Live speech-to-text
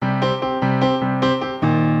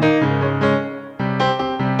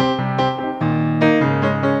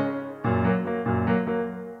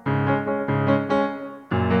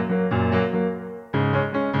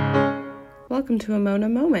welcome to a Mona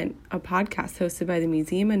Moment, a podcast hosted by the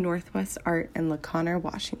Museum of Northwest Art in La Conner,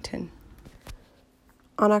 Washington.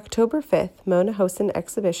 On October 5th, Mona hosts an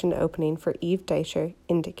exhibition opening for Eve Deischer,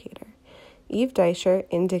 Indicator. Eve Deischer,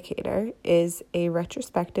 Indicator is a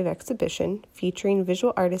retrospective exhibition featuring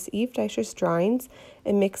visual artist Eve Deischer's drawings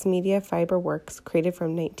and mixed media fiber works created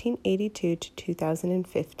from 1982 to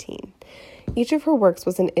 2015. Each of her works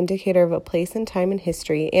was an indicator of a place and time in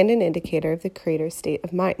history and an indicator of the creator's state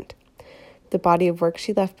of mind. The body of work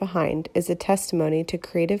she left behind is a testimony to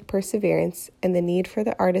creative perseverance and the need for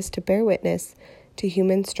the artist to bear witness to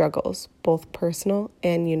human struggles, both personal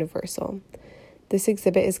and universal. This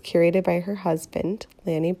exhibit is curated by her husband,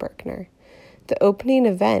 Lanny Berkner. The opening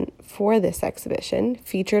event for this exhibition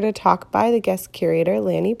featured a talk by the guest curator,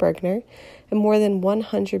 Lanny Berkner, and more than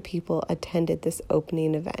 100 people attended this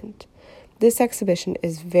opening event. This exhibition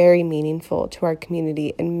is very meaningful to our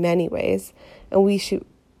community in many ways,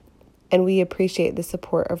 and we appreciate the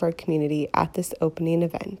support of our community at this opening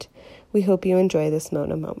event. We hope you enjoy this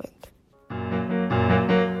Mona Moment.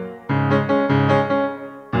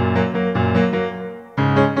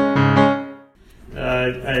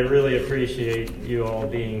 I really appreciate you all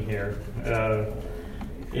being here.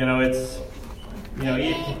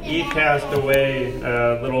 Eve passed away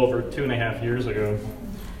a little over 2.5 years ago.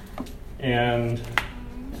 And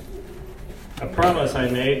a promise I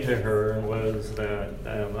made to her was that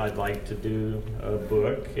I'd like to do a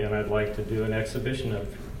book and I'd like to do an exhibition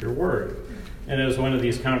of your work. And it was one of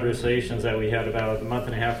these conversations that we had about a month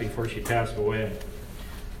and a half before she passed away.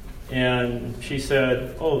 And she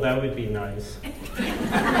said, "Oh, that would be nice."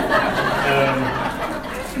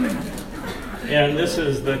 And this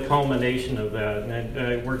is the culmination of that. And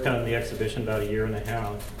I worked on the exhibition about 1.5 years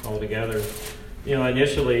altogether.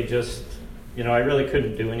 Initially I really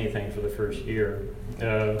couldn't do anything for the first year.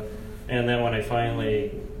 And then when I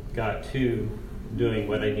finally got to doing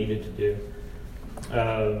what I needed to do,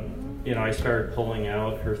 I started pulling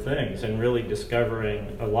out her things and really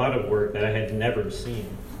discovering a lot of work that I had never seen.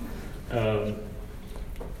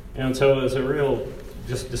 And so it was a real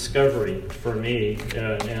just discovery for me,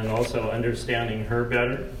 and also understanding her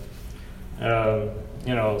better.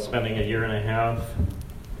 Spending 1.5 years,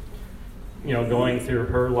 going through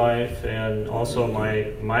her life and also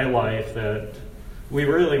my life, that we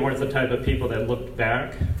really weren't the type of people that looked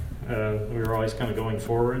back. We were always kind of going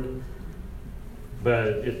forward.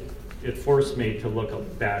 But it forced me to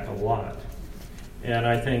look back a lot. And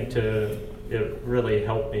I think it really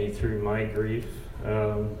helped me through my grief.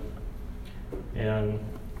 And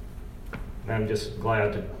I'm just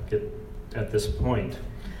glad to get at this point.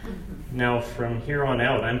 Now, from here on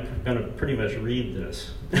out, I'm going to pretty much read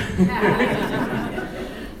this.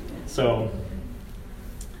 So,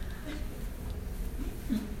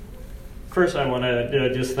 first I want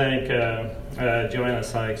to just thank Joanna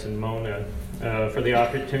Sykes and Mona for the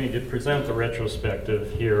opportunity to present the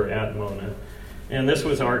retrospective here at Mona. And this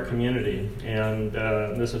was our community, and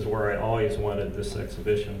this is where I always wanted this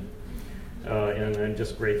exhibition. And I'm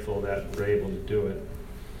just grateful that we're able to do it.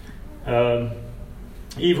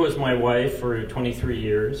 Eve was my wife for 23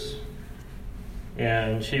 years,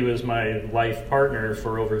 and she was my life partner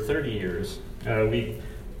for over 30 years. We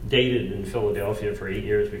dated in Philadelphia for 8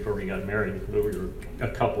 years before we got married, but we were a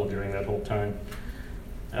couple during that whole time.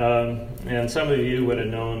 And some of you would have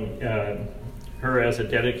known her as a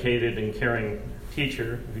dedicated and caring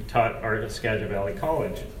teacher who taught art at Skagit Valley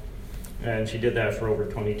College. And she did that for over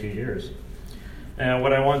 22 years. And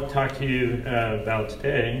what I want to talk to you about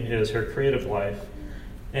today is her creative life,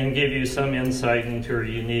 and give you some insight into her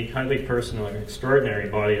unique, highly personal, and extraordinary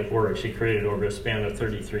body of work she created over a span of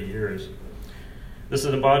 33 years. This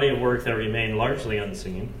is a body of work that remained largely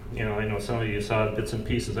unseen. I know some of you saw bits and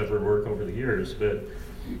pieces of her work over the years, but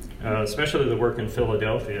especially the work in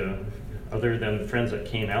Philadelphia, other than the friends that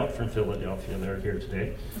came out from Philadelphia that are here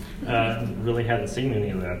today, really hadn't seen any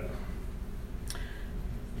of that.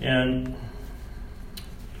 And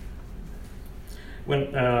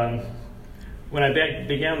when I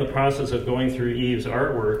began the process of going through Eve's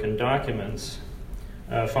artwork and documents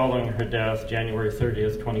following her death, January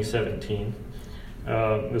 30th, 2017,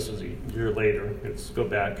 this was a year later. Let's go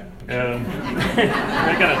back. We're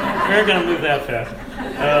not gonna move that fast.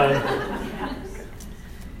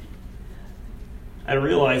 I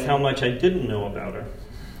realized how much I didn't know about her,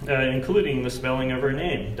 including the spelling of her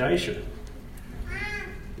name, Deischer.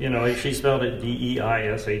 She spelled it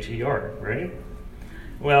D-E-I-S-H-E-R, right?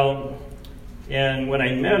 Well, and when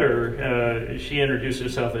I met her, she introduced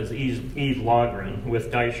herself as Eve Logren,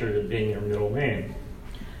 with Deischer being her middle name.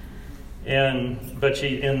 But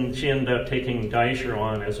she ended up taking Deischer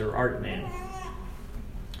on as her art name.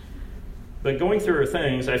 But going through her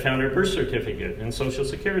things, I found her birth certificate and social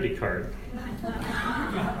security card.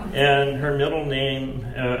 And her middle name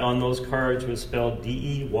on those cards was spelled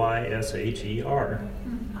Deysher.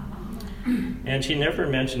 And she never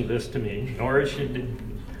mentioned this to me, nor did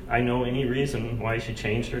I know any reason why she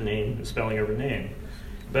changed her name, the spelling of her name.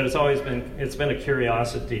 But it's been a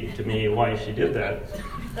curiosity to me why she did that.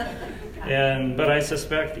 But I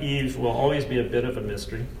suspect Eve will always be a bit of a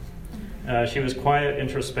mystery. She was quiet,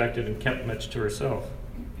 introspective, and kept much to herself.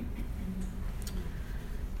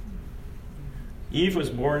 Eve was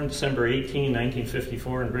born December 18,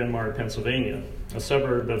 1954 in Bryn Mawr, Pennsylvania, a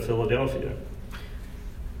suburb of Philadelphia.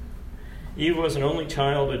 Eve was an only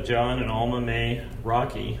child of John and Alma Mae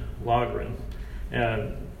Rocky Logren.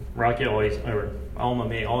 And Alma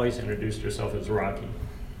Mae always introduced herself as Rocky.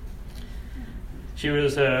 She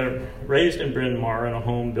was raised in Bryn Mawr in a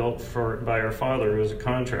home built by her father, who was a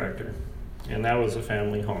contractor, and that was a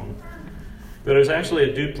family home. But it was actually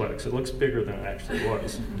a duplex. It looks bigger than it actually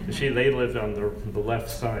was. They lived on the left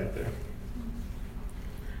side there.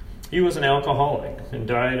 He was an alcoholic and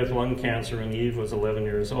died of lung cancer when Eve was 11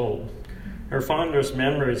 years old. Her fondest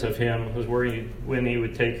memories of him was when he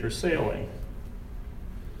would take her sailing.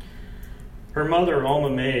 Her mother, Alma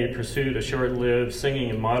Mae, pursued a short-lived singing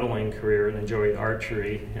and modeling career and enjoyed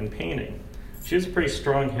archery and painting. She was a pretty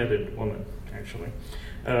strong-headed woman, actually.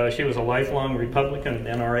 She was a lifelong Republican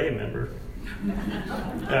NRA member.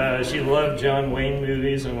 She loved John Wayne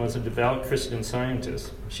movies and was a devout Christian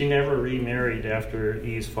Scientist. She never remarried after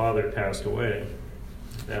Eve's father passed away.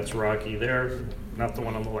 That's Rocky there, not the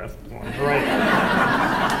one on the left, the one on the right.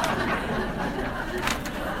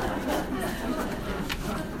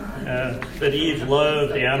 But Eve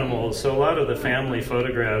loved animals, so a lot of the family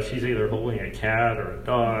photographs, she's either holding a cat or a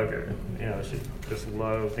dog, or she just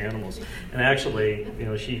loved animals. And actually,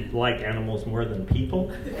 she liked animals more than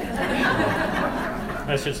people.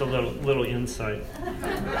 That's just a little insight.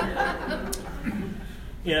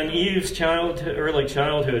 In Eve's early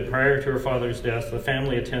childhood, prior to her father's death, the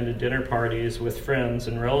family attended dinner parties with friends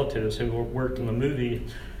and relatives who worked in the movie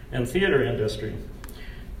and theater industry.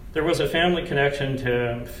 There was a family connection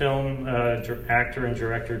to film actor and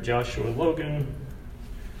director Joshua Logan,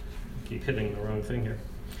 I keep hitting the wrong thing here,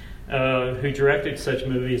 who directed such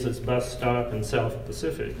movies as Bus Stop and South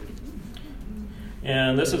Pacific.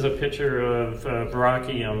 And this is a picture of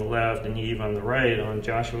Rocky on the left and Eve on the right on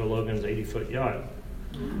Joshua Logan's 80-foot yacht.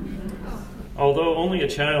 Although only a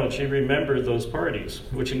child, she remembered those parties,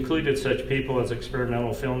 which included such people as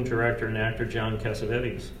experimental film director and actor John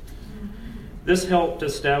Cassavetes. This helped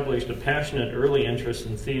establish a passionate early interest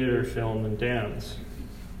in theater, film, and dance.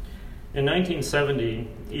 In 1970,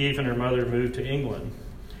 Eve and her mother moved to England.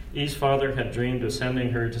 Eve's father had dreamed of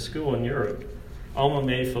sending her to school in Europe. Alma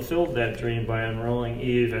Mae fulfilled that dream by enrolling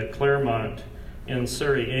Eve at Claremont in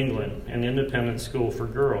Surrey, England, an independent school for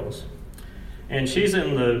girls. And she's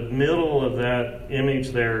in the middle of that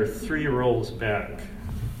image there, 3 rows back.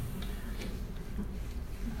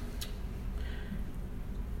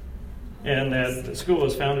 And that school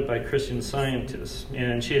was founded by Christian Scientists,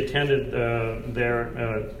 and she attended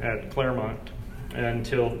there at Claremont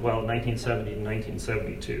until, 1970 and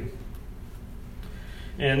 1972.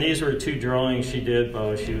 And these were 2 drawings she did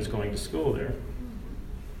while she was going to school there.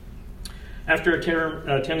 After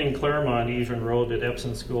attending Claremont, Eve enrolled at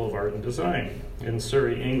Epsom School of Art and Design in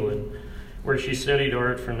Surrey, England, where she studied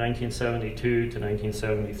art from 1972 to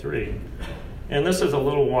 1973. And this is a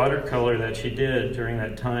little watercolor that she did during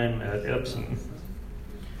that time at Epsom.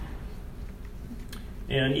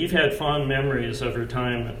 And Eve had fond memories of her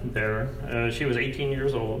time there. She was 18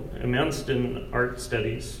 years old, immersed in art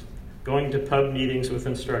studies, going to pub meetings with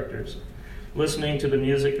instructors, listening to the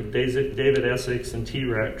music of David Essex and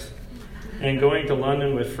T-Rex, and going to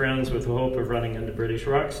London with friends with the hope of running into British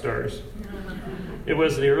rock stars. It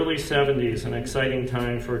was the early 70s, an exciting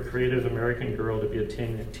time for a creative American girl to be a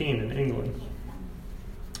teen in England.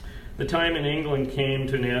 The time in England came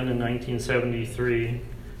to an end in 1973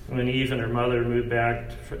 when Eve and her mother moved back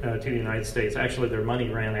to the United States. Actually, their money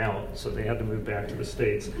ran out, so they had to move back to the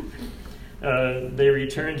States. They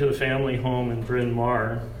returned to the family home in Bryn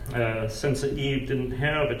Mawr. Since Eve didn't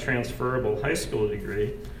have a transferable high school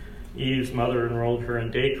degree, Eve's mother enrolled her in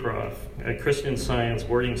Daycroft, a Christian Science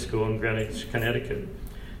boarding school in Greenwich, Connecticut,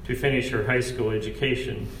 to finish her high school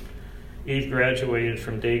education. Eve graduated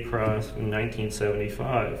from Daycroft in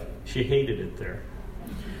 1975. She hated it there.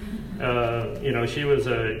 She was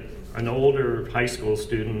an older high school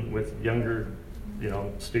student with younger,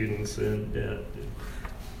 students, and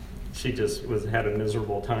she just had a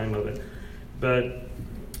miserable time of it. But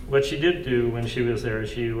what she did do when she was there,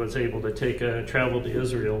 she was able to travel to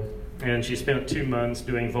Israel and she spent 2 months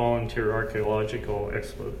doing volunteer archaeological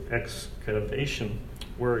excavation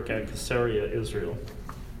work at Caesarea, Israel.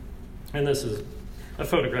 And this is a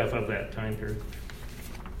photograph of that time period.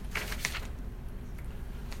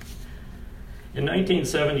 In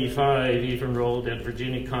 1975, Eve enrolled at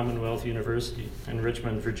Virginia Commonwealth University in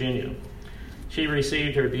Richmond, Virginia. She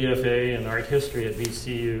received her BFA in art history at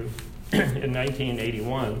VCU in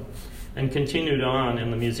 1981 and continued on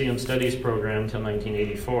in the museum studies program until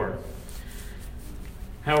 1984.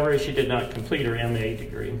 However, she did not complete her MA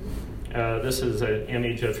degree. This is an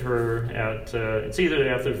image of her at, it's either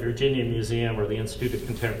at the Virginia Museum or the Institute of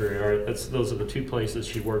Contemporary Art. Those are the two places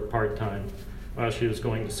she worked part-time while she was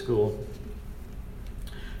going to school.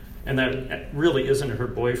 And that really isn't her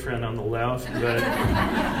boyfriend on the left, but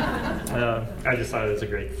I just thought it was a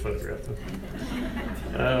great photograph.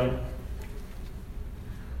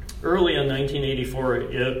 Early in 1984,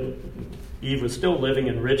 Eve was still living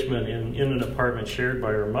in Richmond in an apartment shared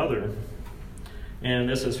by her mother. And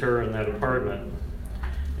this is her in that apartment.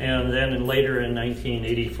 And then later in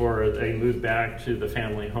 1984, they moved back to the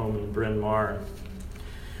family home in Bryn Mawr.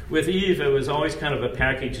 With Eve, it was always kind of a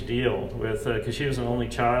package deal because she was an only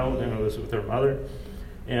child and it was with her mother.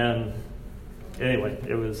 And anyway,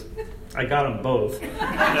 I got them both.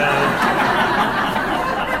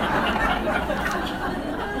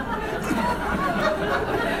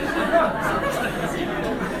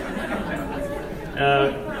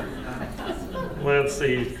 Let's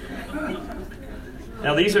see.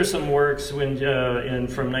 Now these are some works from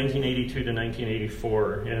 1982 to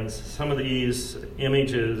 1984, and some of these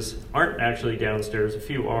images aren't actually downstairs. A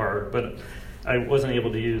few are, but I wasn't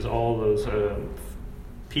able to use all those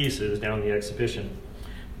pieces down the exhibition.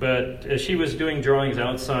 But she was doing drawings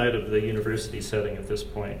outside of the university setting at this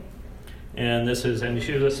point. And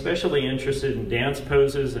she was especially interested in dance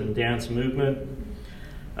poses and dance movement.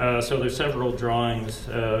 So there's several drawings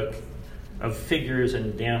of figures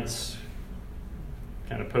and dance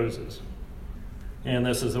kind of poses. And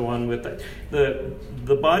this is the one with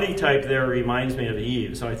the body type there reminds me of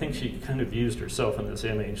Eve, so I think she kind of used herself in this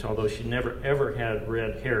image, although she never ever had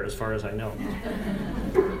red hair as far as I know.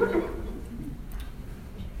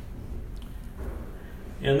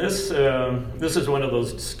 And this is one of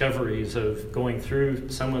those discoveries of going through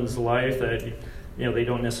someone's life that they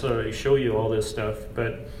don't necessarily show you all this stuff,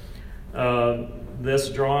 but this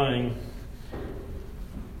drawing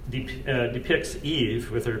depicts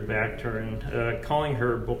Eve with her back turned, calling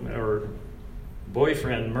her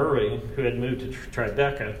boyfriend Murray, who had moved to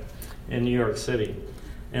Tribeca in New York City.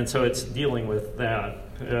 And so it's dealing with that.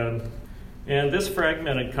 And this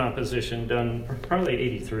fragmented composition, done probably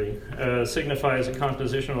 83, signifies a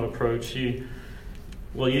compositional approach she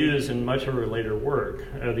will use in much of her later work.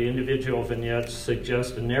 The individual vignettes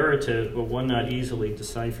suggest a narrative, but one not easily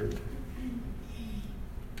deciphered.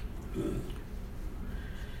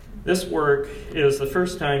 This work is the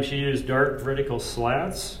first time she used dark vertical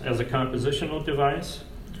slats as a compositional device.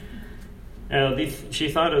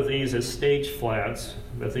 She thought of these as stage flats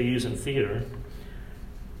that they use in theater.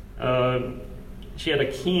 She had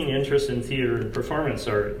a keen interest in theater and performance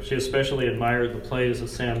art. She especially admired the plays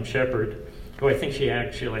of Sam Shepard, who I think she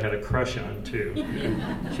actually had a crush on too.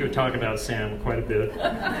 She would talk about Sam quite a bit.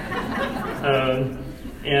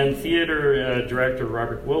 And theater director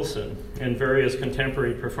Robert Wilson, and various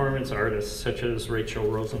contemporary performance artists such as Rachel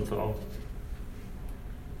Rosenthal.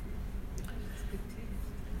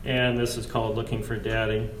 And this is called Looking for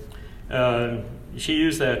Daddy. She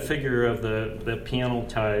used that figure of the piano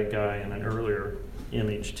tie guy in an earlier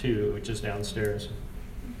image too, which is downstairs.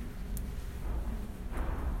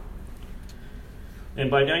 And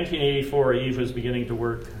by 1984, Eve was beginning to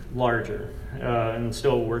work larger and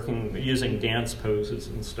still working using dance poses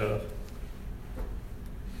and stuff.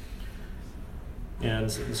 And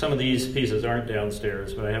some of these pieces aren't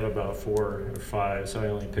downstairs, but I have about 4 or 5, so I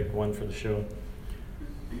only picked one for the show.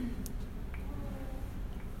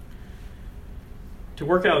 To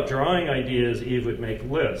work out drawing ideas, Eve would make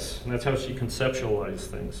lists, and that's how she conceptualized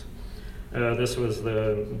things. This was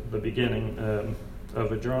the beginning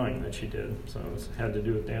of a drawing that she did, so it had to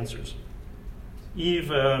do with dancers.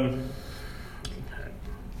 Eve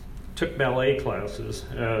took ballet classes,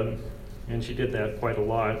 and she did that quite a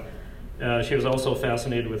lot. She was also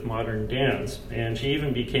fascinated with modern dance, and she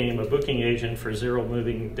even became a booking agent for Zero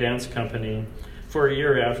Moving Dance Company for a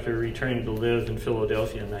year after returning to live in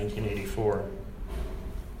Philadelphia in 1984.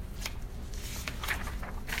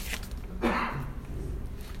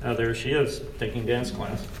 There she is, taking dance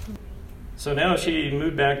class. So now she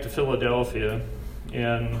moved back to Philadelphia,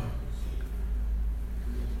 and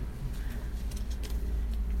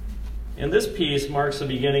And this piece marks the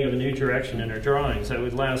beginning of a new direction in her drawings that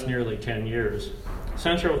would last nearly 10 years.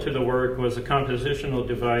 Central to the work was a compositional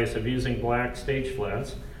device of using black stage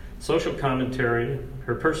flats, social commentary,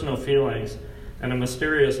 her personal feelings, and a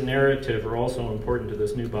mysterious narrative are also important to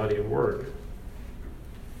this new body of work.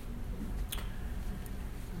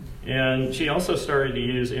 And she also started to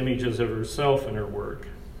use images of herself in her work.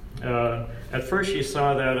 At first she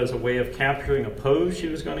saw that as a way of capturing a pose she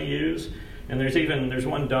was going to use, and there's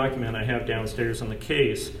one document I have downstairs in the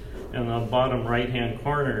case, and on the bottom right-hand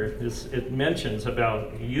corner, it mentions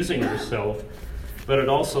about using herself, but it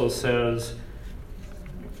also says,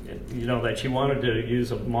 that she wanted to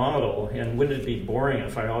use a model, and wouldn't it be boring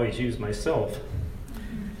if I always used myself?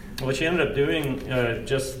 Well, she ended up doing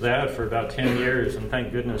just that for about 10 years, and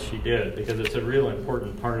thank goodness she did, because it's a real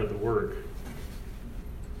important part of the work.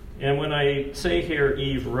 And when I say here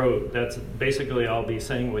Eve wrote, that's basically I'll be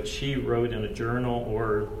saying what she wrote in a journal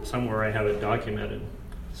or somewhere I have it documented.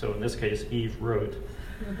 So in this case, Eve wrote.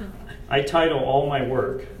 I title all my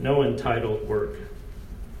work, no entitled work.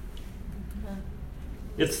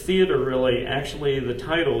 It's theater, really. Actually, the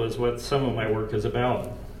title is what some of my work is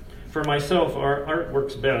about. For myself, art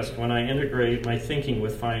works best when I integrate my thinking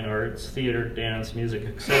with fine arts, theater, dance, music,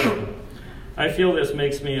 etc. I feel this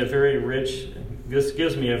gives me a very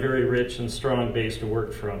rich and strong base to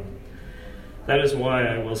work from. That is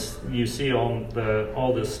why you see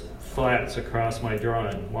all this flats across my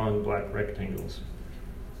drawing, long black rectangles.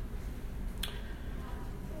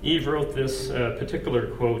 Eve wrote this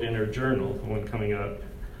particular quote in her journal, the one coming up.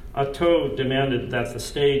 Artaud demanded that the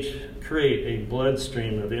stage create a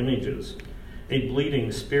bloodstream of images, a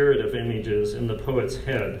bleeding spirit of images in the poet's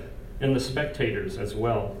head, in the spectators as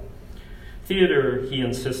well. Theater, he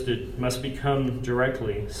insisted, must become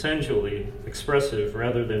directly, sensually expressive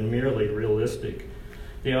rather than merely realistic.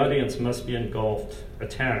 The audience must be engulfed,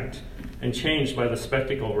 attacked, and changed by the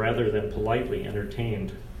spectacle rather than politely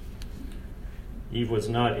entertained. Eve was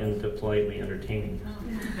not into politely entertaining.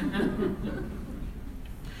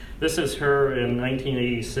 This is her in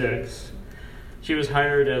 1986. She was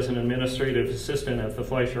hired as an administrative assistant at the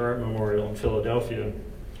Fleischer Art Memorial in Philadelphia.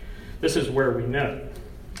 This is where we met.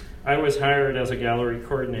 I was hired as a gallery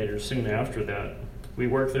coordinator soon after that. We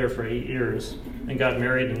worked there for 8 years and got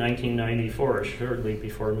married in 1994, shortly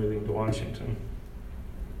before moving to Washington.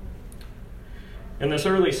 In this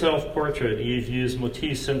early self-portrait, Eve used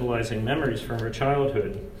motifs symbolizing memories from her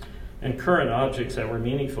childhood and current objects that were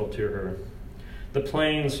meaningful to her. The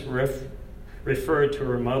planes referred to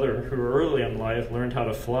her mother, who early in life learned how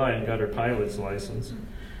to fly and got her pilot's license.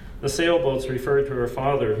 The sailboats referred to her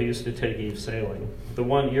father, who used to take Eve sailing. The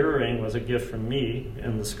one earring was a gift from me,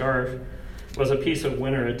 and the scarf was a piece of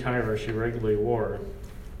winter attire she regularly wore.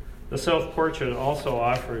 The self-portrait also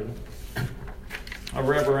offered a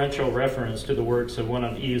reverential reference to the works of one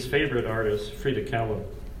of Eve's favorite artists, Frida Kahlo.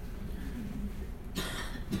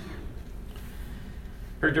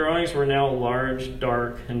 Her drawings were now large,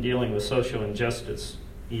 dark, and dealing with social injustice,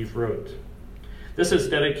 Eve wrote. This is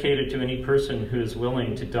dedicated to any person who is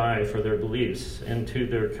willing to die for their beliefs and to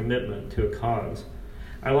their commitment to a cause.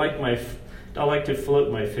 I like to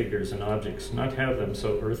float my figures and objects, not have them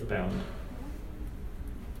so earthbound.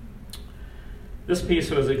 This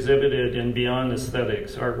piece was exhibited in Beyond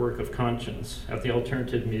Aesthetics, Artwork of Conscience, at the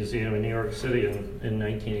Alternative Museum in New York City in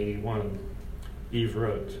 1981. Eve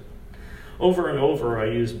wrote, over and over I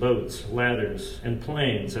use boats, ladders, and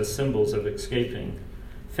planes as symbols of escaping.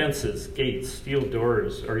 Fences, gates, steel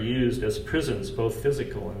doors are used as prisons, both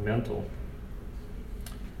physical and mental.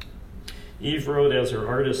 Eve wrote as her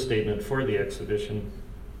artist statement for the exhibition,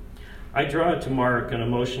 I draw to mark an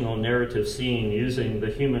emotional narrative scene using the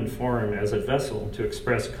human form as a vessel to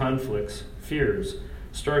express conflicts, fears,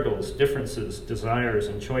 struggles, differences, desires,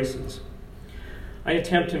 and choices. I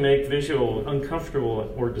attempt to make visual,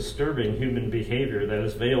 uncomfortable, or disturbing human behavior that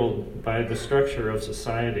is veiled by the structure of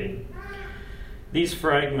society. These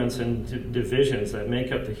fragments and divisions that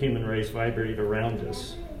make up the human race vibrate around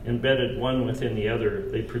us. Embedded one within the other,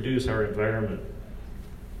 they produce our environment.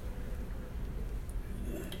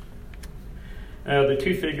 The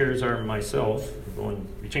two figures are myself, the one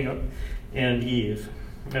reaching up, and Eve.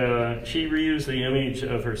 She reused the image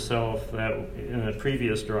of herself that in a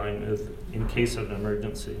previous drawing in case of an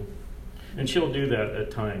emergency. And she'll do that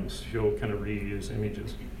at times. She'll kind of reuse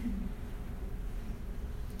images.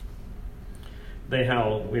 They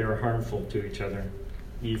howl, we are harmful to each other,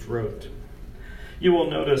 Eve wrote. You will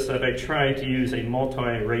notice that I try to use a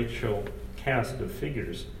multiracial cast of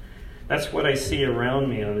figures. That's what I see around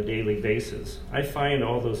me on a daily basis. I find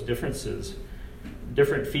all those different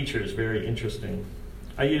features very interesting.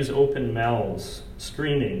 I use open mouths,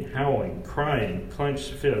 screaming, howling, crying,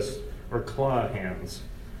 clenched fists, or claw hands.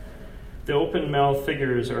 The open mouth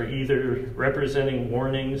figures are either representing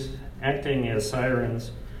warnings, acting as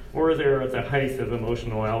sirens, or they're at the height of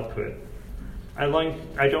emotional output. I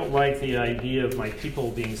don't like the idea of my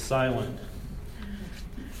people being silent.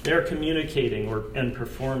 They're communicating and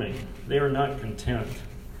performing. They are not content.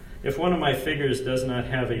 If one of my figures does not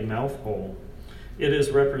have a mouth hole, it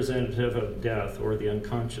is representative of death or the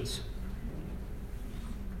unconscious.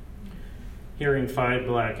 Hearing 5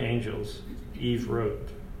 black angels, Eve wrote,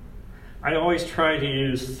 I always try to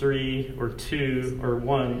use 3 or 2 or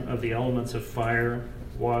 1 of the elements of fire,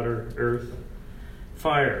 water, earth.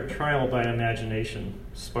 Fire, trial by imagination,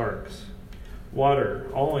 sparks. Water,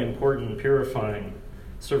 all important, purifying.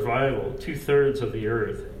 Survival, 2/3 of the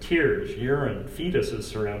earth. Tears, urine, fetuses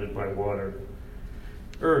surrounded by water.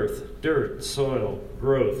 Earth, dirt, soil,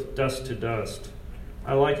 growth, dust to dust.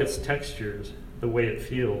 I like its textures, the way it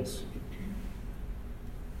feels.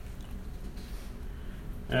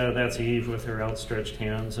 That's Eve with her outstretched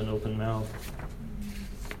hands and open mouth.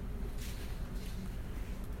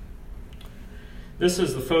 This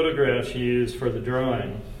is the photograph she used for the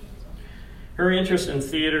drawing. Her interest in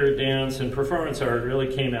theater, dance, and performance art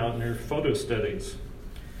really came out in her photo studies.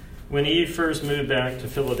 When Eve first moved back to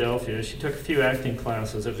Philadelphia, she took a few acting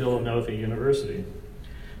classes at Villanova University.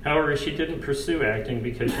 However, she didn't pursue acting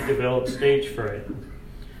because she developed stage fright.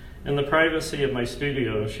 In the privacy of my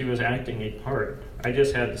studio, she was acting a part. I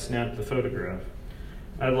just had to snap the photograph.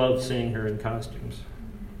 I loved seeing her in costumes.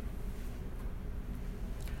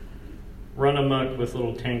 Run amok with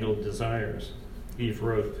little tangled desires, Eve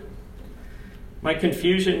wrote. My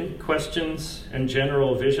confusion, questions, and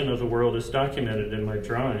general vision of the world is documented in my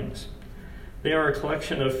drawings. They are a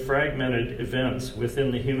collection of fragmented events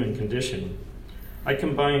within the human condition. I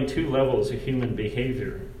combine 2 levels of human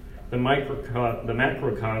behavior, the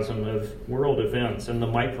macrocosm of world events and the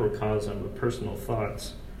microcosm of personal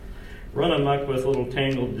thoughts. Run amok with little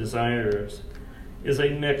tangled desires is a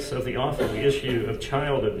mix of the awful issue of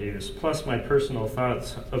child abuse plus my personal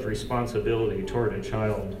thoughts of responsibility toward a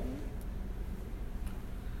child.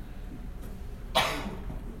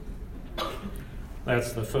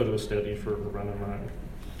 That's the photo study for Run amok.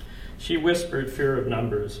 She whispered fear of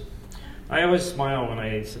numbers. I always smile when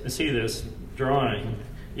I see this drawing,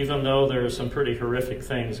 even though there are some pretty horrific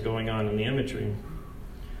things going on in the imagery.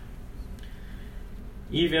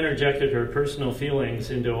 Eve interjected her personal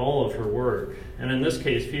feelings into all of her work, and in this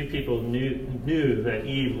case, few people knew that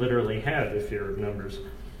Eve literally had the fear of numbers.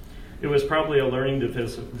 It was probably a learning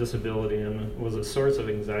disability and was a source of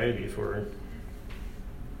anxiety for her.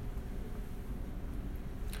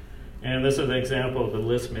 And this is an example of the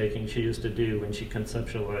list making she used to do when she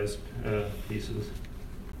conceptualized pieces.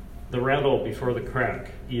 The rattle before the crack,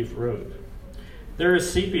 Eve wrote. There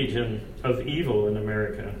is seepage of evil in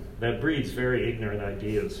America that breeds very ignorant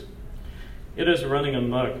ideas. It is running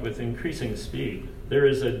amok with increasing speed. There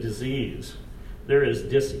is a disease. There is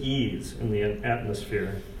dis-ease in the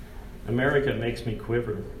atmosphere. America makes me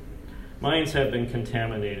quiver. Minds have been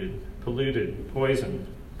contaminated, polluted, poisoned.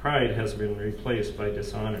 Pride has been replaced by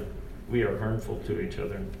dishonor. We are harmful to each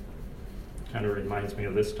other. Kind of reminds me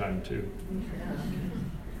of this time, too.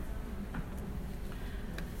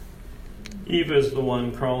 Eve is the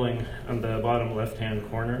one crawling on the bottom left-hand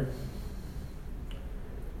corner.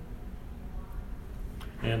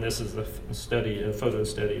 And this is the photo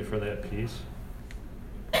study for that piece.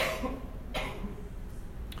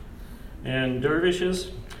 And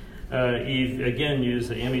dervishes, Eve again used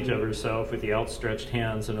the image of herself with the outstretched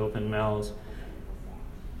hands and open mouths.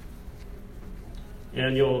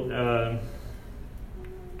 And you'll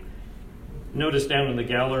notice down in the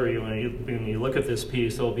gallery when you look at this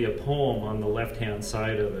piece, there'll be a poem on the left-hand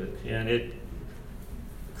side of it, and it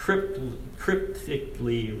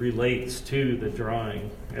cryptically relates to the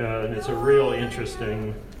drawing, and it's a real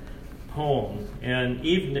interesting poem. And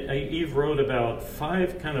Eve wrote about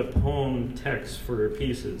 5 kind of poem texts for her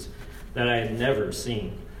pieces that I had never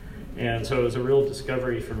seen. And so it was a real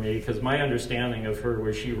discovery for me, because my understanding of her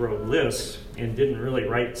was she wrote lists and didn't really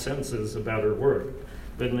write sentences about her work.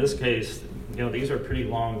 But in this case, these are pretty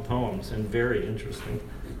long poems and very interesting.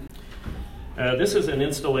 This is an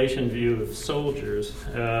installation view of soldiers.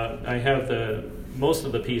 I have most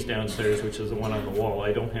of the piece downstairs, which is the one on the wall.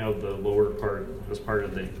 I don't have the lower part as part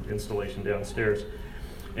of the installation downstairs.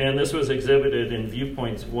 And this was exhibited in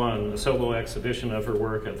Viewpoints 1, a solo exhibition of her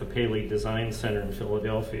work at the Paley Design Center in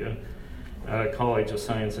Philadelphia, College of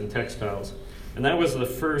Science and Textiles. And that was the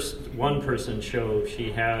first one-person show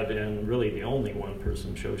she had, and really the only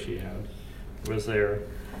one-person show she had. was there.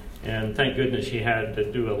 And thank goodness she had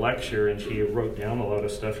to do a lecture, and she wrote down a lot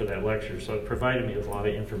of stuff for that lecture. So it provided me with a lot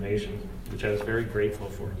of information, which I was very grateful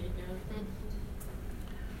for.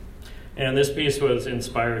 And this piece was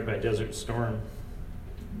inspired by Desert Storm.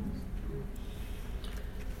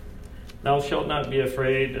 Thou shalt not be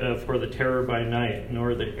afraid for the terror by night,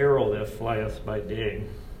 nor the arrow that flieth by day,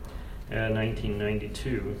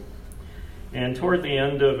 1992. And toward the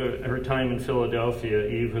end of her time in Philadelphia,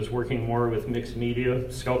 Eve was working more with mixed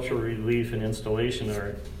media, sculptural relief, and installation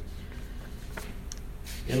art.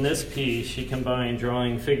 In this piece, she combined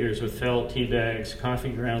drawing figures with felt, tea bags,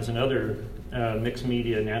 coffee grounds, and other mixed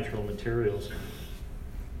media natural materials.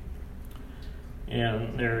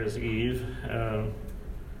 And there is Eve.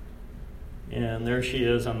 And there she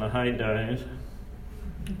is on the high dive.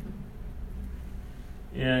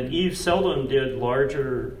 And Eve seldom did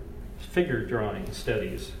larger figure drawing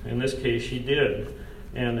studies. In this case, she did.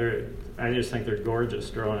 And I just think they're gorgeous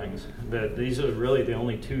drawings. But these are really the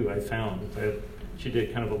only two I found that she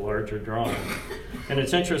did kind of a larger drawing. And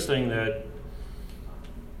it's interesting that,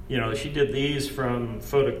 she did these from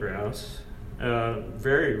photographs,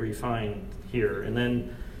 very refined here, and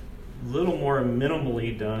then a little more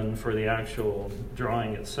minimally done for the actual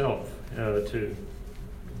drawing itself, a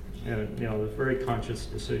very conscious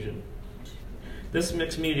decision. This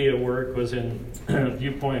mixed media work was in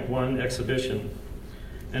Viewpoint 1 exhibition,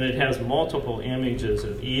 and it has multiple images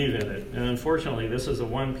of Eve in it. And unfortunately, this is the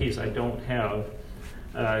one piece I don't have.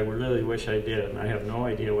 I really wish I did, and I have no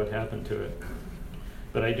idea what happened to it.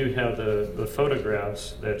 But I do have the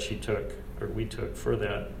photographs that she took, or we took for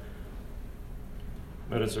that.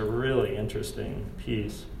 But it's a really interesting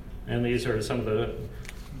piece. And these are some of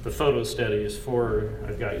the photo studies for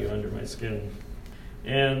I've Got You Under My Skin.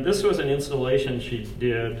 And this was an installation she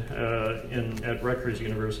did at Rutgers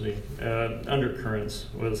University. Undercurrents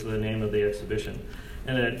was the name of the exhibition.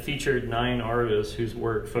 And it featured 9 artists whose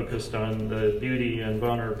work focused on the beauty and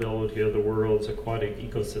vulnerability of the world's aquatic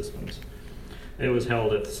ecosystems. It was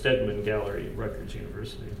held at the Stedman Gallery at Rutgers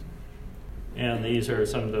University. And these are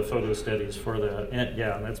some of the photo studies for that. And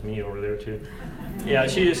yeah, that's me over there too. Yeah,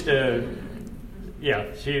 she used to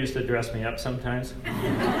dress me up sometimes.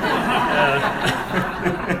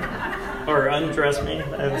 Or undress me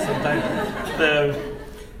sometimes.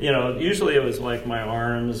 Usually it was like my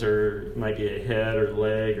arms, or might be a head or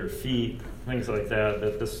leg or feet, things like that.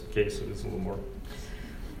 But this case it was a little more.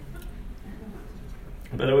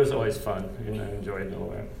 But it was always fun, and I enjoyed all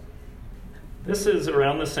that. This is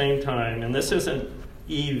around the same time, and this isn't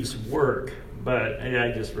Eve's work, but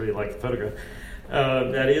I just really like the photograph.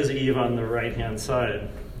 That is Eve on the right-hand side.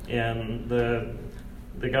 And the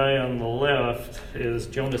guy on the left is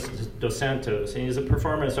Jonas Dos Santos, and he's a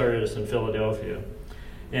performance artist in Philadelphia.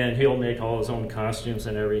 And he'll make all his own costumes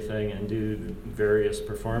and everything and do various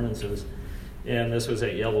performances. And this was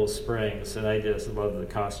at Yellow Springs, and I just love the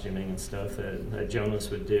costuming and stuff that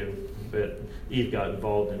Jonas would do. But Eve got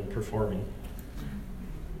involved in performing.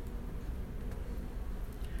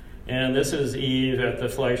 And this is Eve at the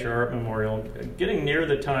Fleischer Art Memorial, getting near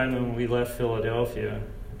the time when we left Philadelphia.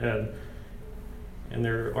 And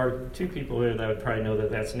there are 2 people here that would probably know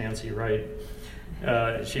that that's Nancy Wright.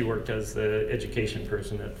 She worked as the education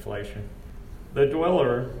person at Fleischer. The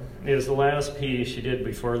Dweller is the last piece she did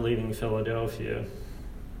before leaving Philadelphia.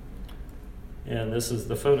 And this is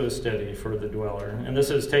the photo study for The Dweller. And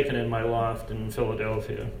this is taken in my loft in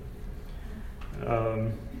Philadelphia.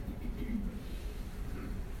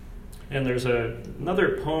 And there's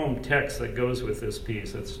another poem text that goes with this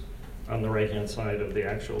piece that's on the right-hand side of the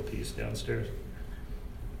actual piece downstairs.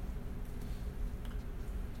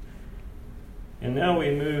 And now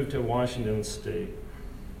we move to Washington State.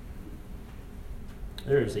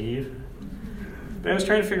 There's Eve. But I was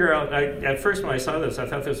trying to figure out, at first when I saw this, I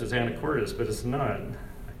thought this was Anacortes, but it's not,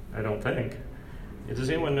 I don't think. Does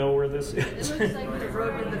anyone know where this is? It looks like the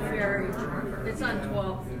road to the ferry. It's on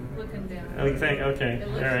 12th, looking down. I think, okay,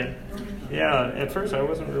 all right. Yeah, at first I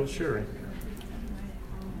wasn't real sure.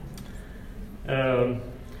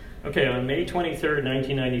 Okay, on May 23rd,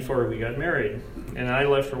 1994, we got married. And I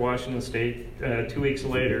left for Washington State 2 weeks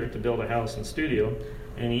later to build a house and studio.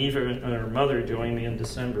 And Eve and her mother joined me in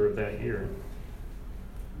December of that year.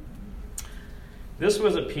 This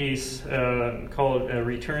was a piece called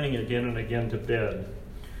Returning Again and Again to Bed.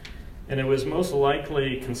 And it was most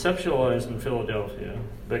likely conceptualized in Philadelphia,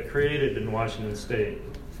 but created in Washington State.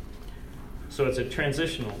 So it's a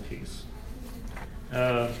transitional piece.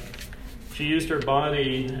 She used her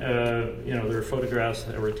body, there were photographs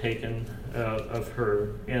that were taken of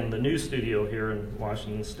her in the new studio here in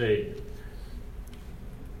Washington State.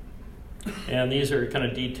 And these are kind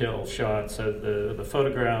of detailed shots of the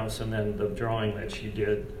photographs and then the drawing that she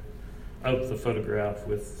did of the photograph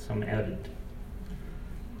with some added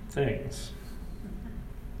things.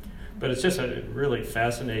 But it's just a really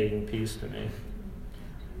fascinating piece to me.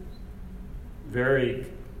 Very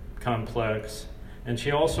complex. And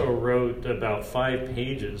she also wrote about 5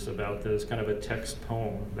 pages about this, kind of a text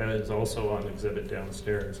poem that is also on exhibit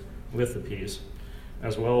downstairs with the piece,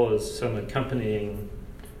 as well as some accompanying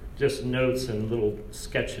just notes and little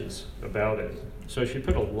sketches about it. So she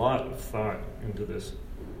put a lot of thought into this.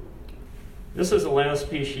 This is the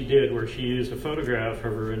last piece she did where she used a photograph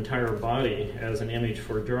of her entire body as an image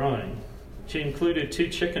for drawing. She included 2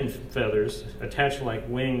 chicken feathers attached like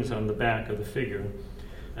wings on the back of the figure.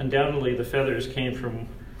 Undoubtedly, the feathers came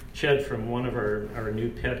shed from one of our new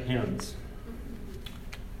pet hens.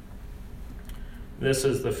 This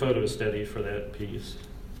is the photo study for that piece.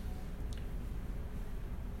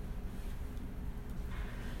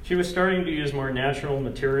 She was starting to use more natural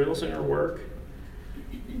materials in her work,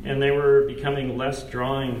 and they were becoming less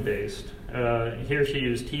drawing-based. Here she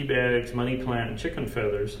used tea bags, money plant, and chicken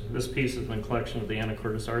feathers. This piece is in the collection of the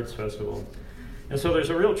Anacortes Arts Festival. And so there's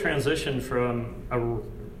a real transition from an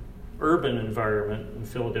urban environment in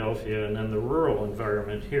Philadelphia and then the rural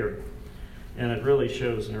environment here. And it really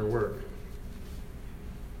shows in her work.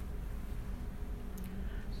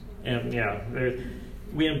 And yeah,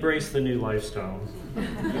 we embrace the new lifestyle.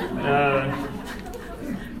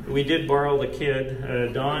 We did borrow the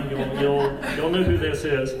kid. Don, you'll know who this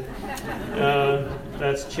is.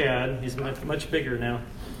 That's Chad. He's much bigger now.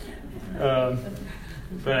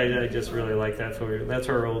 But I just really like that photo. That's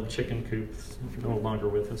our old chicken coop. It's no longer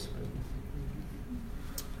with us.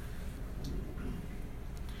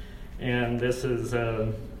 And this is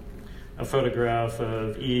a photograph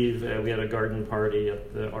of Eve. We had a garden party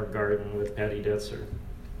at our garden with Patty Detzer,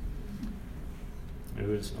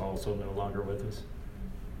 who's also no longer with us.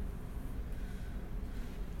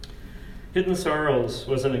 Hidden Sorrows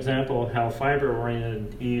was an example of how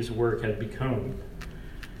fiber-oriented Eve's work had become.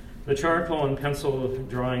 The charcoal and pencil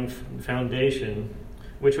drawing foundation,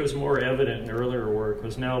 which was more evident in earlier work,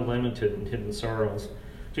 was now limited in Hidden Sorrows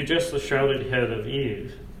to just the shrouded head of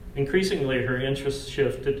Eve. Increasingly, her interest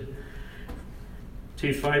shifted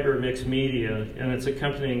to fiber mixed media and its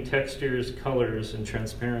accompanying textures, colors, and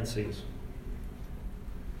transparencies.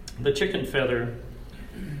 The chicken feather,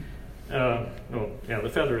 the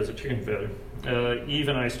feather is a chicken feather. Eve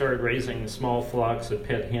and I started raising small flocks of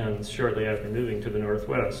pet hens shortly after moving to the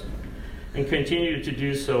Northwest and continued to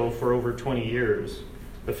do so for over 20 years.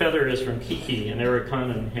 The feather is from Kiki, an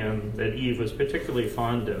Araucanian hen that Eve was particularly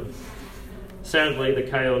fond of. Sadly, the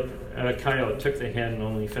coyote took the hen and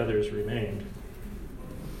only feathers remained.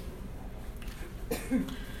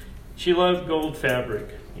 She loved gold fabric.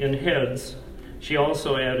 In heads, she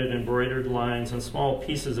also added embroidered lines and small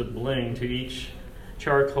pieces of bling to each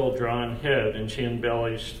charcoal drawn head, and she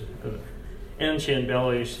embellished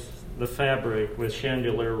the fabric with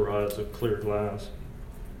chandelier rods of clear glass.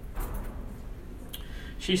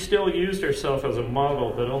 She still used herself as a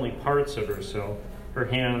model, but only parts of herself: her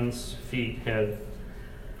hands, feet, head.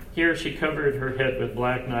 Here she covered her head with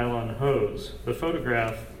black nylon hose. The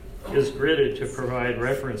photograph is gridded to provide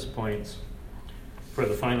reference points for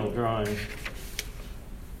the final drawing.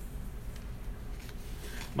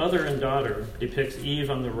 Mother and Daughter depicts Eve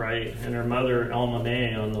on the right and her mother, Alma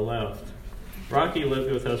May, on the left. Rocky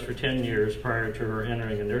lived with us for 10 years prior to her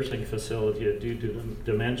entering a nursing facility due to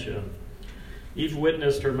dementia. Eve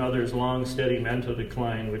witnessed her mother's long, steady mental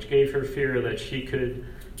decline, which gave her fear that she could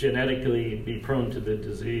genetically be prone to the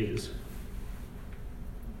disease.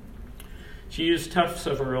 She used tufts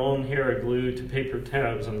of her own hair glued to paper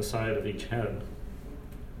tabs on the side of each head.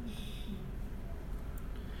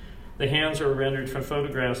 The hands were rendered from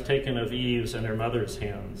photographs taken of Eve's and her mother's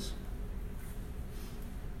hands.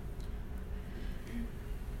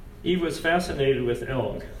 Eve was fascinated with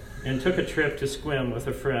elk and took a trip to Sequim with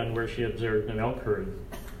a friend where she observed an elk herd.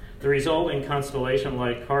 The resulting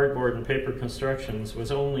constellation-like cardboard and paper constructions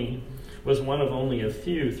was one of only a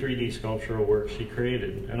few 3D sculptural works she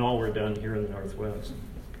created, and all were done here in the Northwest.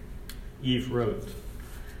 Eve wrote,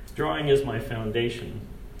 "Drawing is my foundation.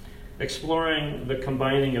 Exploring the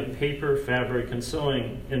combining of paper, fabric, and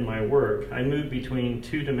sewing in my work, I move between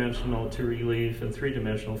two-dimensional to relief and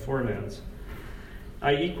three-dimensional formats.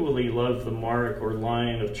 I equally love the mark or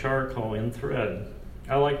line of charcoal and thread.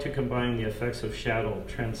 I like to combine the effects of shadow,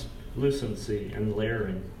 translucency, and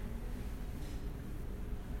layering."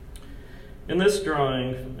 In this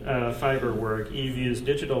drawing, fiber work, Eve used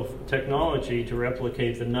digital technology to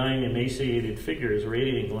replicate the 9 emaciated figures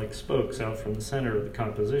radiating like spokes out from the center of the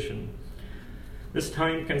composition. This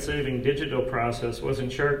time-consuming digital process was in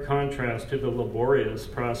sharp contrast to the laborious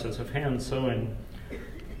process of hand sewing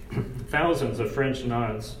thousands of French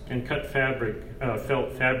knots and cut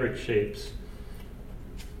felt fabric shapes.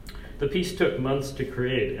 The piece took months to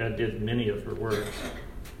create, as did many of her works.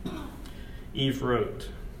 Eve wrote,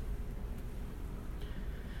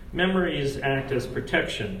 "Memories act as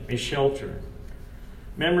protection, a shelter.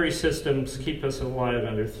 Memory systems keep us alive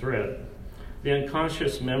under threat. The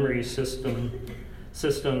unconscious memory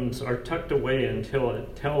systems are tucked away until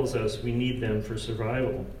it tells us we need them for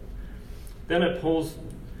survival. Then it pulls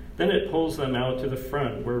them out to the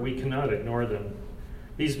front where we cannot ignore them.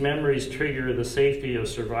 These memories trigger the safety of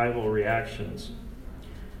survival reactions.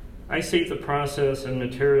 I see the process and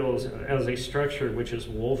materials as a structure which is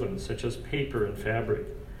woven, such as paper and fabric.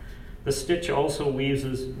 The stitch also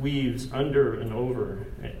weaves under and over,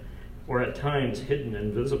 or at times hidden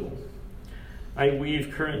and visible. I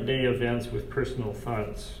weave current day events with personal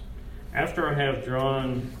thoughts. After I have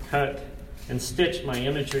drawn, cut, and stitched my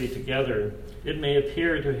imagery together, it may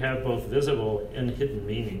appear to have both visible and hidden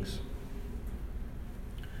meanings."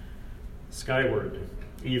 Skyward,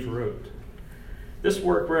 Eve wrote, "This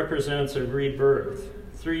work represents a rebirth.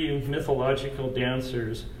 3 mythological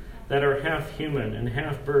dancers that are half human and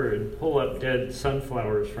half bird pull up dead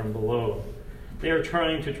sunflowers from below. They are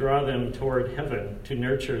trying to draw them toward heaven, to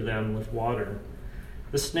nurture them with water.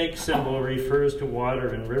 The snake symbol refers to water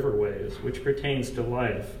and riverways, which pertains to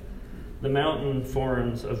life. The mountain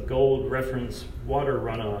forms of gold reference water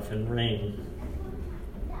runoff and rain."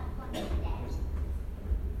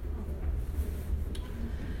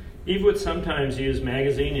 Eve would sometimes use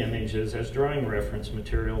magazine images as drawing reference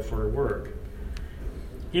material for her work.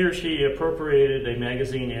 Here she appropriated a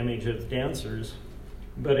magazine image of dancers,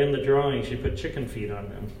 but in the drawing she put chicken feet on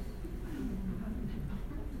them.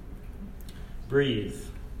 Breathe,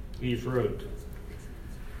 Eve wrote.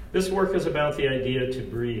 "This work is about the idea to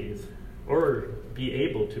breathe, or be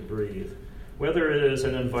able to breathe, whether it is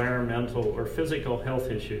an environmental or physical health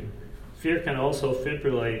issue. Fear can also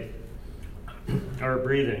fibrillate our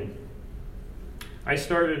breathing. I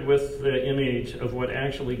started with the image of what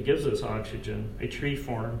actually gives us oxygen, a tree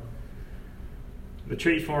form. The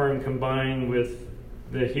tree form combined with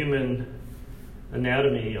the human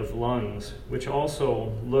anatomy of lungs, which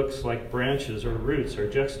also looks like branches or roots, are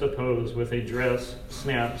juxtaposed with a dress,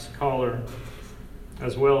 snaps, collar,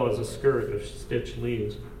 as well as a skirt of stitched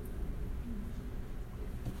leaves.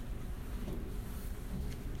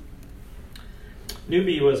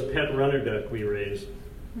 Newbie was a pet runner duck we raised.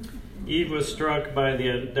 Eve was struck by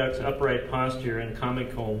the duck's upright posture and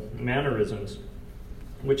comical mannerisms,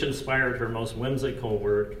 which inspired her most whimsical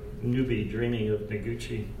work, Newbie Dreaming of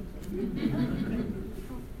Noguchi.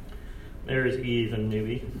 There's Eve and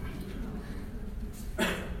Newbie.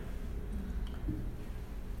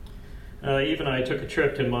 Eve and I took a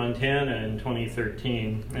trip to Montana in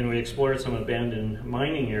 2013, and we explored some abandoned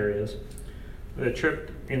mining areas. The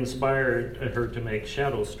trip inspired her to make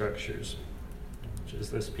shadow structures, which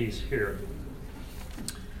is this piece here.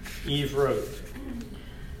 Eve wrote,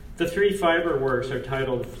 "The 3 fiber works are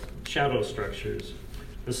titled Shadow Structures.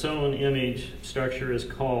 The sewn image structure is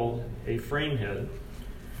called a frame head,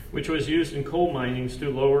 which was used in coal minings to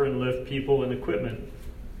lower and lift people and equipment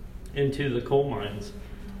into the coal mines.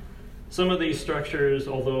 Some of these structures,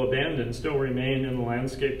 although abandoned, still remain in the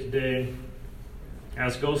landscape today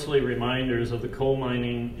as ghostly reminders of the coal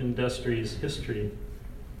mining industry's history.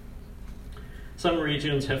 Some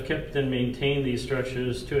regions have kept and maintained these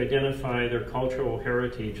structures to identify their cultural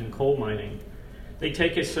heritage in coal mining. They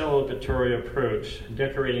take a celebratory approach,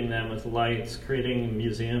 decorating them with lights, creating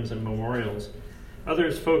museums and memorials.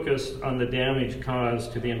 Others focus on the damage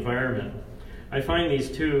caused to the environment. I find these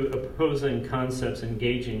 2 opposing concepts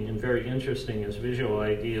engaging and very interesting as visual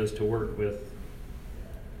ideas to work with.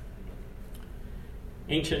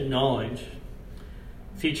 Ancient Knowledge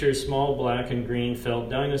features small black and green felt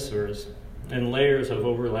dinosaurs and layers of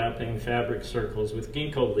overlapping fabric circles with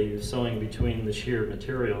ginkgo leaves sewing between the sheer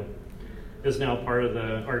material. It is now part of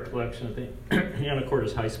the art collection at the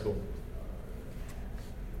Anacortes High School.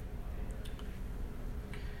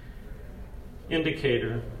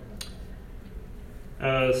 Indicator.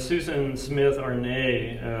 Susan Smith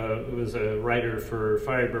Arnay, who was a writer for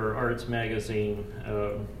Fiber Arts magazine,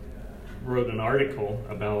 wrote an article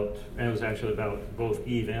about, and it was actually about both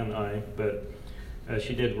Eve and I, but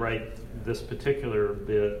she did write this particular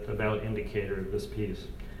bit about Indicator, this piece.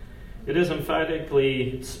 It is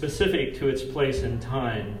emphatically specific to its place in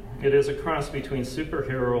time. It is a cross between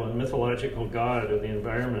superhero and mythological god of the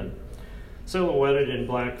environment. Silhouetted in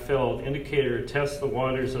black felt, Indicator tests the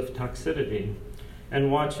waters of toxicity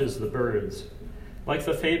and watches the birds. Like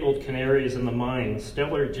the fabled canaries in the mine,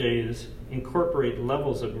 stellar jays incorporate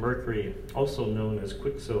levels of mercury, also known as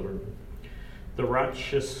quicksilver. The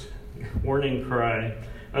raucous warning cry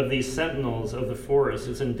of these sentinels of the forest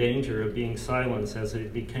is in danger of being silenced as they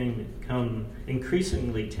become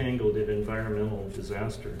increasingly tangled in environmental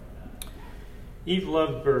disaster. Eve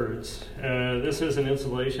loved birds. This is an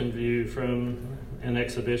installation view from an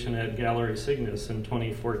exhibition at Gallery Cygnus in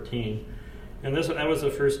 2014. And that was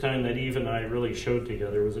the first time that Eve and I really showed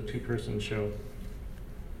together. It was a two-person show.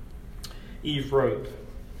 Eve wrote,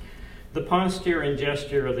 "The posture and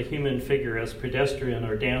gesture of the human figure as pedestrian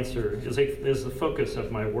or dancer is the focus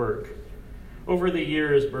of my work. Over the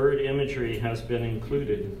years, bird imagery has been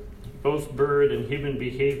included, both bird and human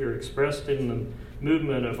behavior expressed in the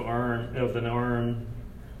movement of an arm,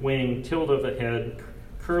 wing, tilt of a head,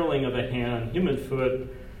 curling of a hand, human foot,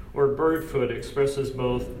 or bird foot expresses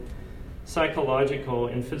both psychological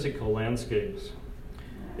and physical landscapes.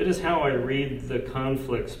 It is how I read the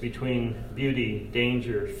conflicts between beauty,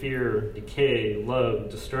 danger, fear, decay, love,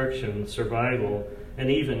 destruction, survival,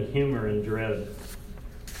 and even humor and dread."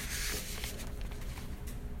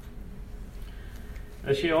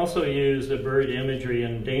 She also used a bird imagery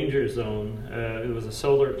in Danger Zone. It was a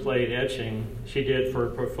solar plate etching she did for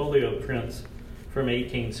portfolio prints from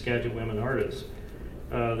 18 Skagit women artists.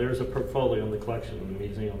 There's a portfolio in the collection of the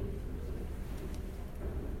museum.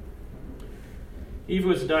 Eve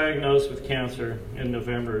was diagnosed with cancer in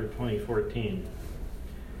November 2014.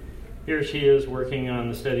 Here she is working on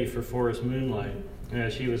the study for Forest Moonlight.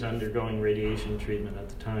 She was undergoing radiation treatment at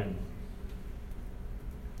the time.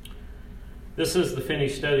 This is the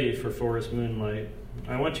finished study for Forest Moonlight.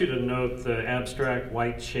 I want you to note the abstract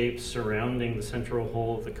white shapes surrounding the central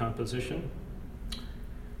hole of the composition.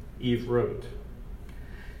 Eve wrote,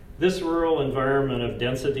 "This rural environment of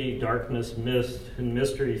density, darkness, mist, and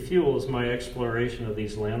mystery fuels my exploration of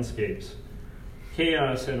these landscapes.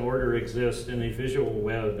 Chaos and order exist in a visual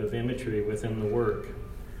web of imagery within the work.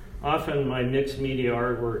 Often my mixed media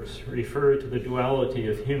artworks refer to the duality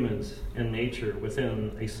of humans and nature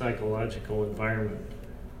within a psychological environment."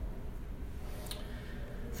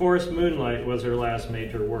 Forest Moonlight was her last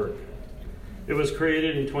major work. It was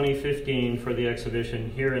created in 2015 for the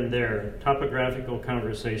exhibition Here and There, Topographical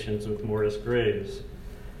Conversations with Morris Graves,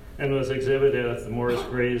 and was exhibited at the Morris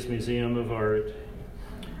Graves Museum of Art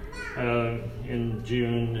in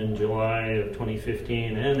June and July of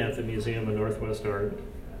 2015, and at the Museum of Northwest Art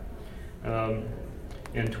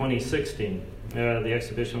in 2016. The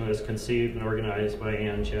exhibition was conceived and organized by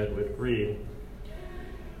Anne Chadwick Reed.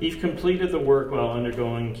 Eve completed the work while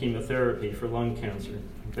undergoing chemotherapy for lung cancer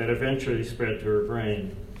that eventually spread to her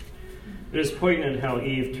brain. It is poignant how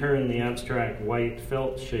Eve turned the abstract white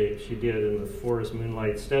felt shape she did in the Forest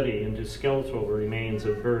Moonlight study into skeletal remains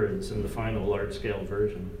of birds in the final large-scale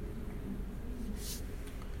version.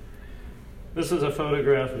 This is a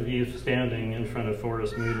photograph of Eve standing in front of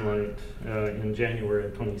Forest Moonlight in January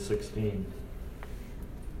of 2016.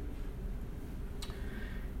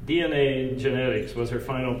 DNA genetics was her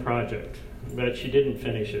final project, but she didn't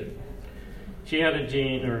finish it. She had a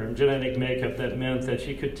gene or genetic makeup that meant that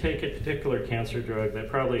she could take a particular cancer drug that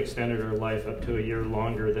probably extended her life up to a year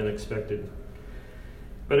longer than expected.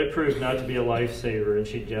 But it proved not to be a lifesaver, and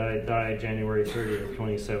she died January 30th,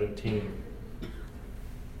 2017.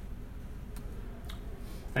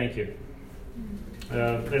 Thank you.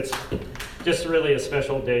 It's just really a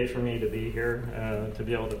special day for me to be here, to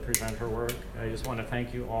be able to present her work. I just want to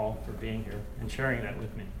thank you all for being here and sharing that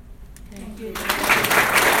with me. Thank you.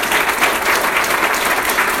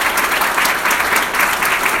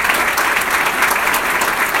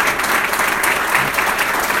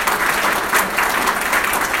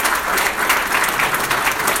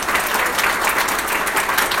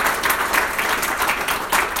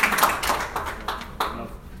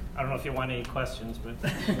 I don't know if you want any questions, but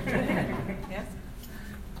Yes.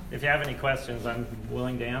 if you have any questions, I'm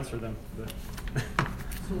willing to answer them. But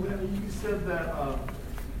So you said that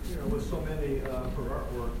with so many for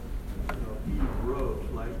artwork, Eve wrote.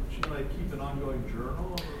 Like, she keep an ongoing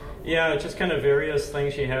journal? yeah, just kind of various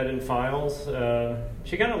things she had in files.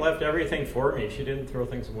 She kind of left everything for me. She didn't throw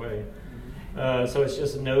things away. So it's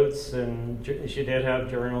just notes, and she did have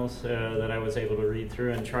journals that I was able to read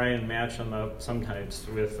through and try and match them up sometimes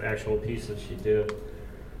with actual pieces she did.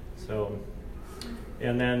 So,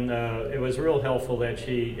 and then it was real helpful that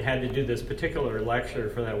she had to do this particular lecture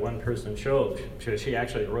for that one-person show. She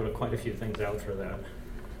actually wrote quite a few things out for that.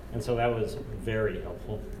 And so that was very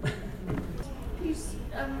helpful.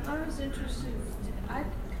 I was interested, I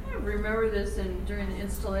kind of remember this during the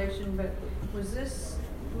installation, but was this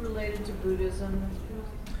related to Buddhism?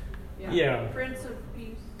 Yeah. Prince of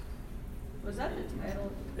Peace. Was that the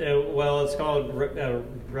title? Well, it's called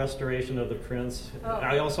Restoration of the Prince. Oh.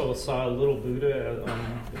 I also saw Little Buddha.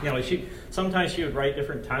 Sometimes she would write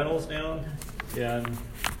different titles down, and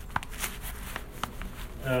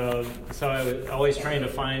so I was always trying to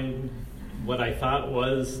find what I thought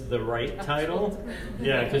was the right title.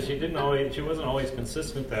 Yeah, because she wasn't always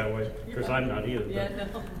consistent that way. Of course, I'm not either. Yeah,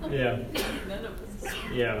 But, no. yeah. None of us.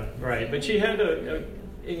 Yeah, right. But she had a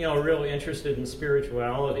real interested in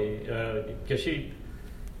spirituality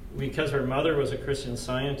because her mother was a Christian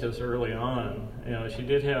Scientist early on. She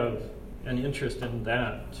did have an interest in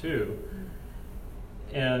that too.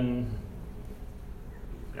 And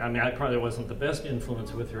I mean, I probably wasn't the best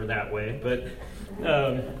influence with her that way, but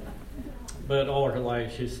all her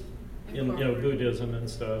life she's in Buddhism and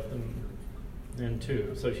stuff, and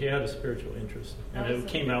too. So she had a spiritual interest, and it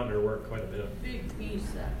came out in her work quite a bit. Big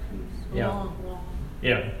piece, that piece. Yeah. Long.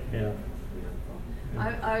 Yeah. Beautiful.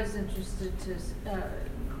 I was interested to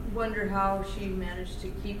wonder how she managed to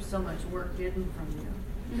keep so much work hidden from you.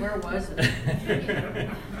 Where was it?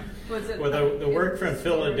 Was it? Well, the work from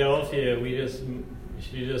Philadelphia,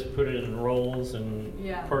 she just put it in rolls and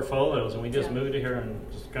portfolios, and we just moved it here and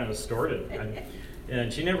just kind of stored it.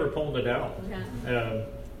 And she never pulled it out. Yeah.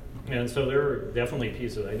 And so there were definitely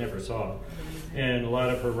pieces I never saw. And a lot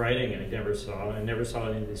of her writing I never saw. I never saw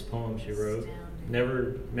any of these poems she wrote.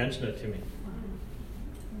 Never mentioned it to me.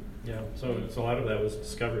 Yeah, so a lot of that was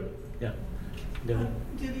discovered. Yeah. Did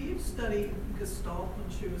Eve study Gestalt when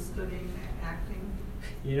she was studying acting?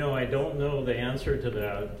 I don't know the answer to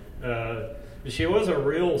that. She was a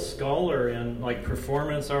real scholar in like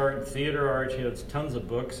performance art, theater art. She has tons of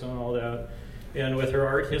books and all that. And with her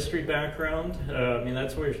art history background,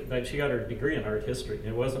 that's where she got her degree in art history.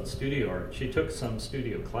 It wasn't studio art. She took some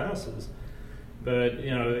studio classes, but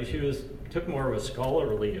she took more of a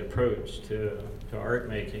scholarly approach to art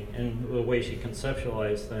making, and the way she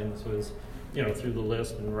conceptualized things was, through the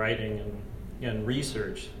list and writing and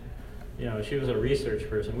research. She was a research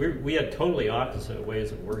person. We had totally opposite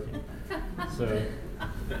ways of working. So,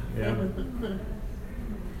 yeah.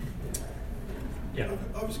 Yeah.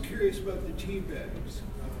 I was curious about the tea bags.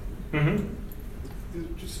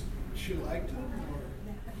 Just she liked them, or?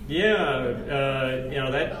 Yeah,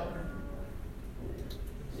 that.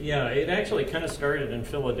 Yeah, it actually kind of started in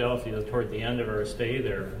Philadelphia toward the end of our stay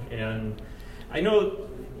there, and I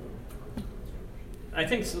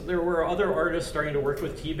think there were other artists starting to work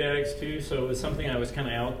with tea bags too, so it was something I was kind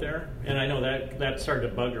of out there, and I know that started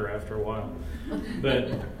to bug her after a while, but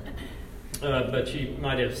she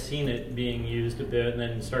might have seen it being used a bit, and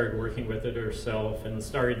then started working with it herself, and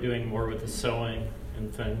started doing more with the sewing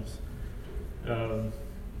and things.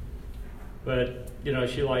 But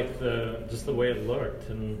she liked just the way it looked,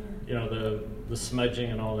 and the smudging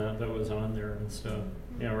and all that was on there and stuff.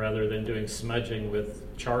 Rather than doing smudging with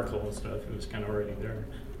charcoal and stuff, it was kind of already there,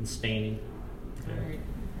 and staining. Right.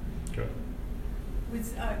 Go.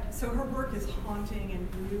 So her work is haunting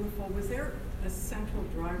and beautiful. Was there a central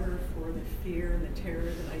driver for the fear and the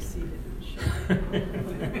terror that I see in the show?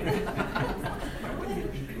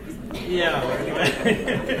 Yeah.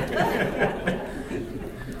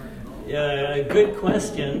 Yeah, good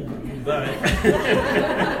question, but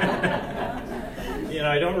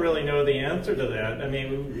I don't really know the answer to that. I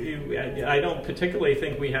mean, I don't particularly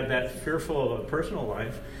think we had that fearful of a personal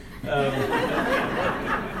life,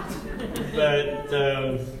 but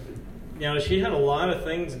she had a lot of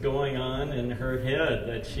things going on in her head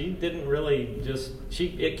that she didn't really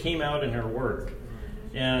it came out in her work,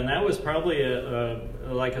 and that was probably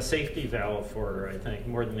like a safety valve for her, I think,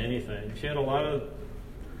 more than anything. She had a lot of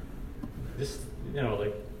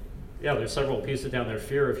there's several pieces down there: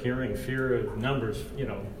 fear of hearing, fear of numbers,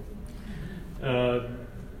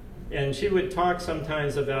 and she would talk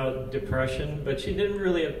sometimes about depression, but she didn't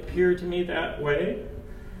really appear to me that way.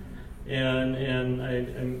 And I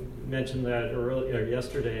mentioned that earlier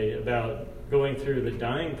yesterday about going through the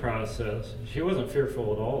dying process. She wasn't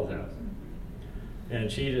fearful at all of that,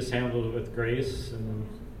 and she just handled it with grace, and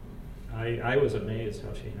I was amazed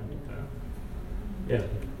how she handled that. Yeah.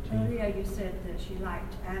 Earlier you said that she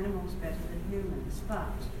liked animals better than humans,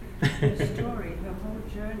 but the story, her whole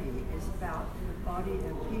journey is about the body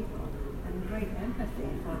of people and great empathy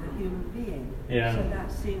for the human being. Yeah. So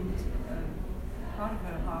that seemed part of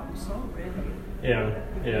her heart and soul, really. Yeah,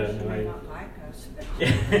 Because she may not like us.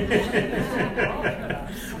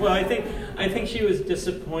 Well, I think she was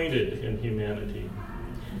disappointed in humanity.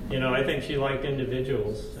 I think she liked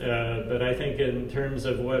individuals, but I think in terms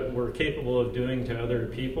of what we're capable of doing to other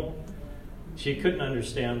people, she couldn't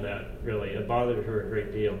understand that, really. It bothered her a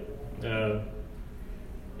great deal.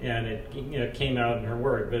 and it came out in her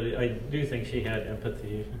work. But I do think she had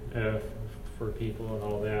empathy for people and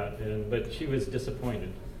all that. But she was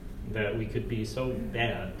disappointed that we could be so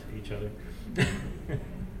bad to each other. She's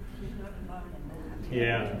not alone in that.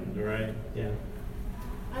 Yeah, right. Yeah.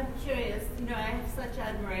 I'm curious, I have such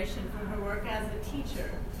admiration for her work as a teacher.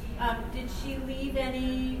 Did she leave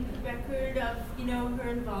any record of, her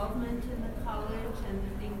involvement in the college and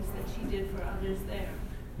the things that she did for others there?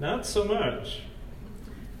 Not so much.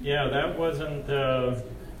 Yeah, that wasn't.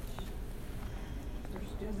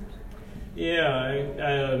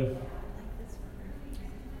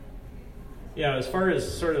 Yeah, as far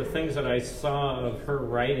as sort of things that I saw of her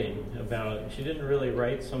writing about, she didn't really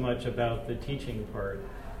write so much about the teaching part.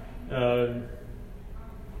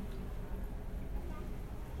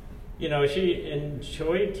 She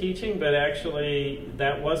enjoyed teaching, but actually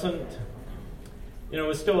that wasn't, it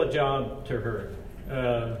was still a job to her.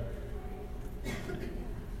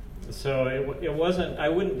 So it wasn't, I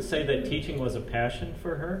wouldn't say that teaching was a passion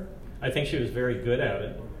for her. I think she was very good at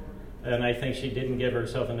it. And I think she didn't give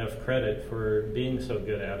herself enough credit for being so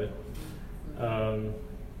good at it.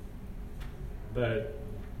 But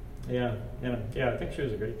yeah, I think she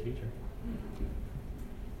was a great teacher.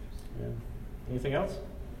 Yeah. Anything else?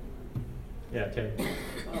 Yeah, Tim.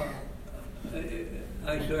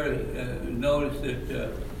 I sort of noticed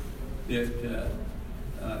that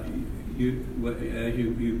you, as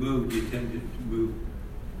you moved, you tended to move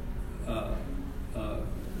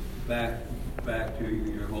back to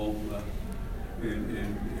your home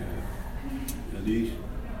in the East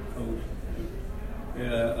Coast.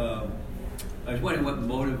 I was wondering what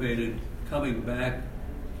motivated coming back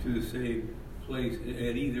to the same place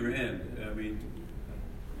at either end. I mean,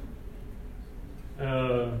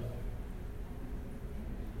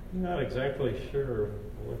 not exactly sure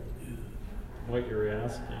what you're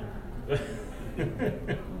asking.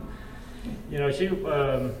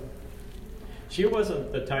 She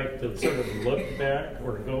wasn't the type to sort of look back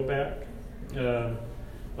or go back.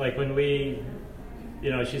 Like when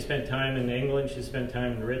she spent time in England, she spent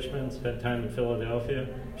time in Richmond, spent time in Philadelphia.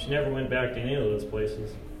 She never went back to any of those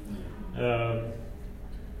places. And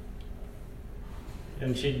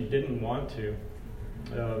she didn't want to,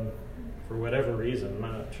 for whatever reason.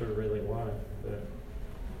 I'm not sure really why, but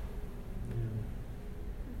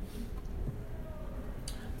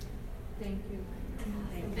Thank you.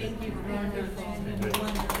 Thank you. Wonderful.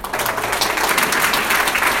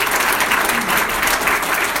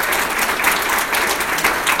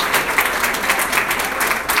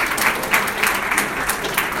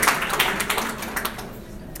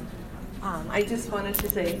 I just wanted to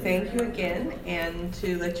say thank you again and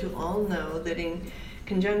to let you all know that in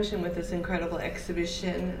conjunction with this incredible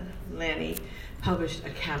exhibition, Lanny published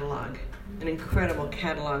a catalog, an incredible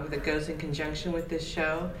catalog that goes in conjunction with this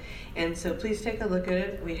show. And so please take a look at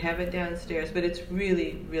it. We have it downstairs, but it's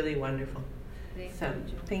really, really wonderful.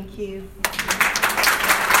 Thank you.